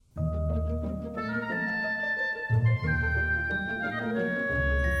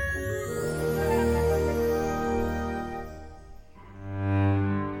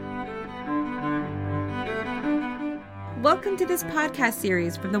Welcome to this podcast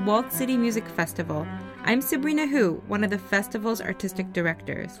series from the Walt City Music Festival. I'm Sabrina Hu, one of the festival's artistic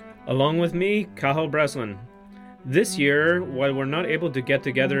directors. Along with me, Cathal Breslin. This year, while we're not able to get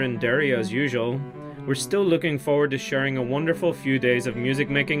together in Derry as usual, we're still looking forward to sharing a wonderful few days of music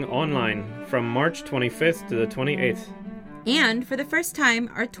making online from March 25th to the 28th. And for the first time,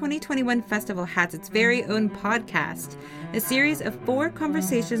 our 2021 festival has its very own podcast, a series of 4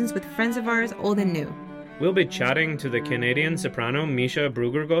 conversations with friends of ours, old and new. We'll be chatting to the Canadian soprano Misha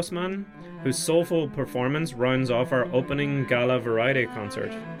Brueggergosman, whose soulful performance rounds off our opening gala variety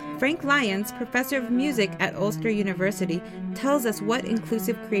concert. Frank Lyons, professor of music at Ulster University, tells us what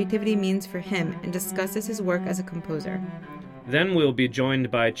inclusive creativity means for him and discusses his work as a composer. Then we'll be joined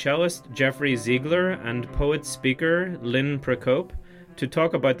by cellist Jeffrey Ziegler and poet-speaker Lynn Procope to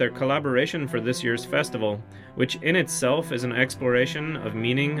talk about their collaboration for this year's festival, which in itself is an exploration of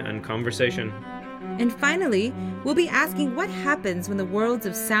meaning and conversation. And finally, we'll be asking what happens when the worlds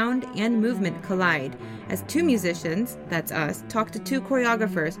of sound and movement collide, as 2 musicians, that's us, talk to 2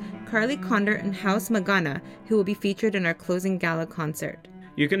 choreographers, Carly Conder and House Magana, who will be featured in our closing gala concert.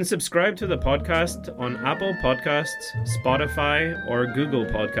 You can subscribe to the podcast on Apple Podcasts, Spotify, or Google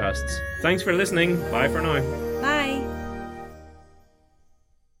Podcasts. Thanks for listening. Bye for now. Bye.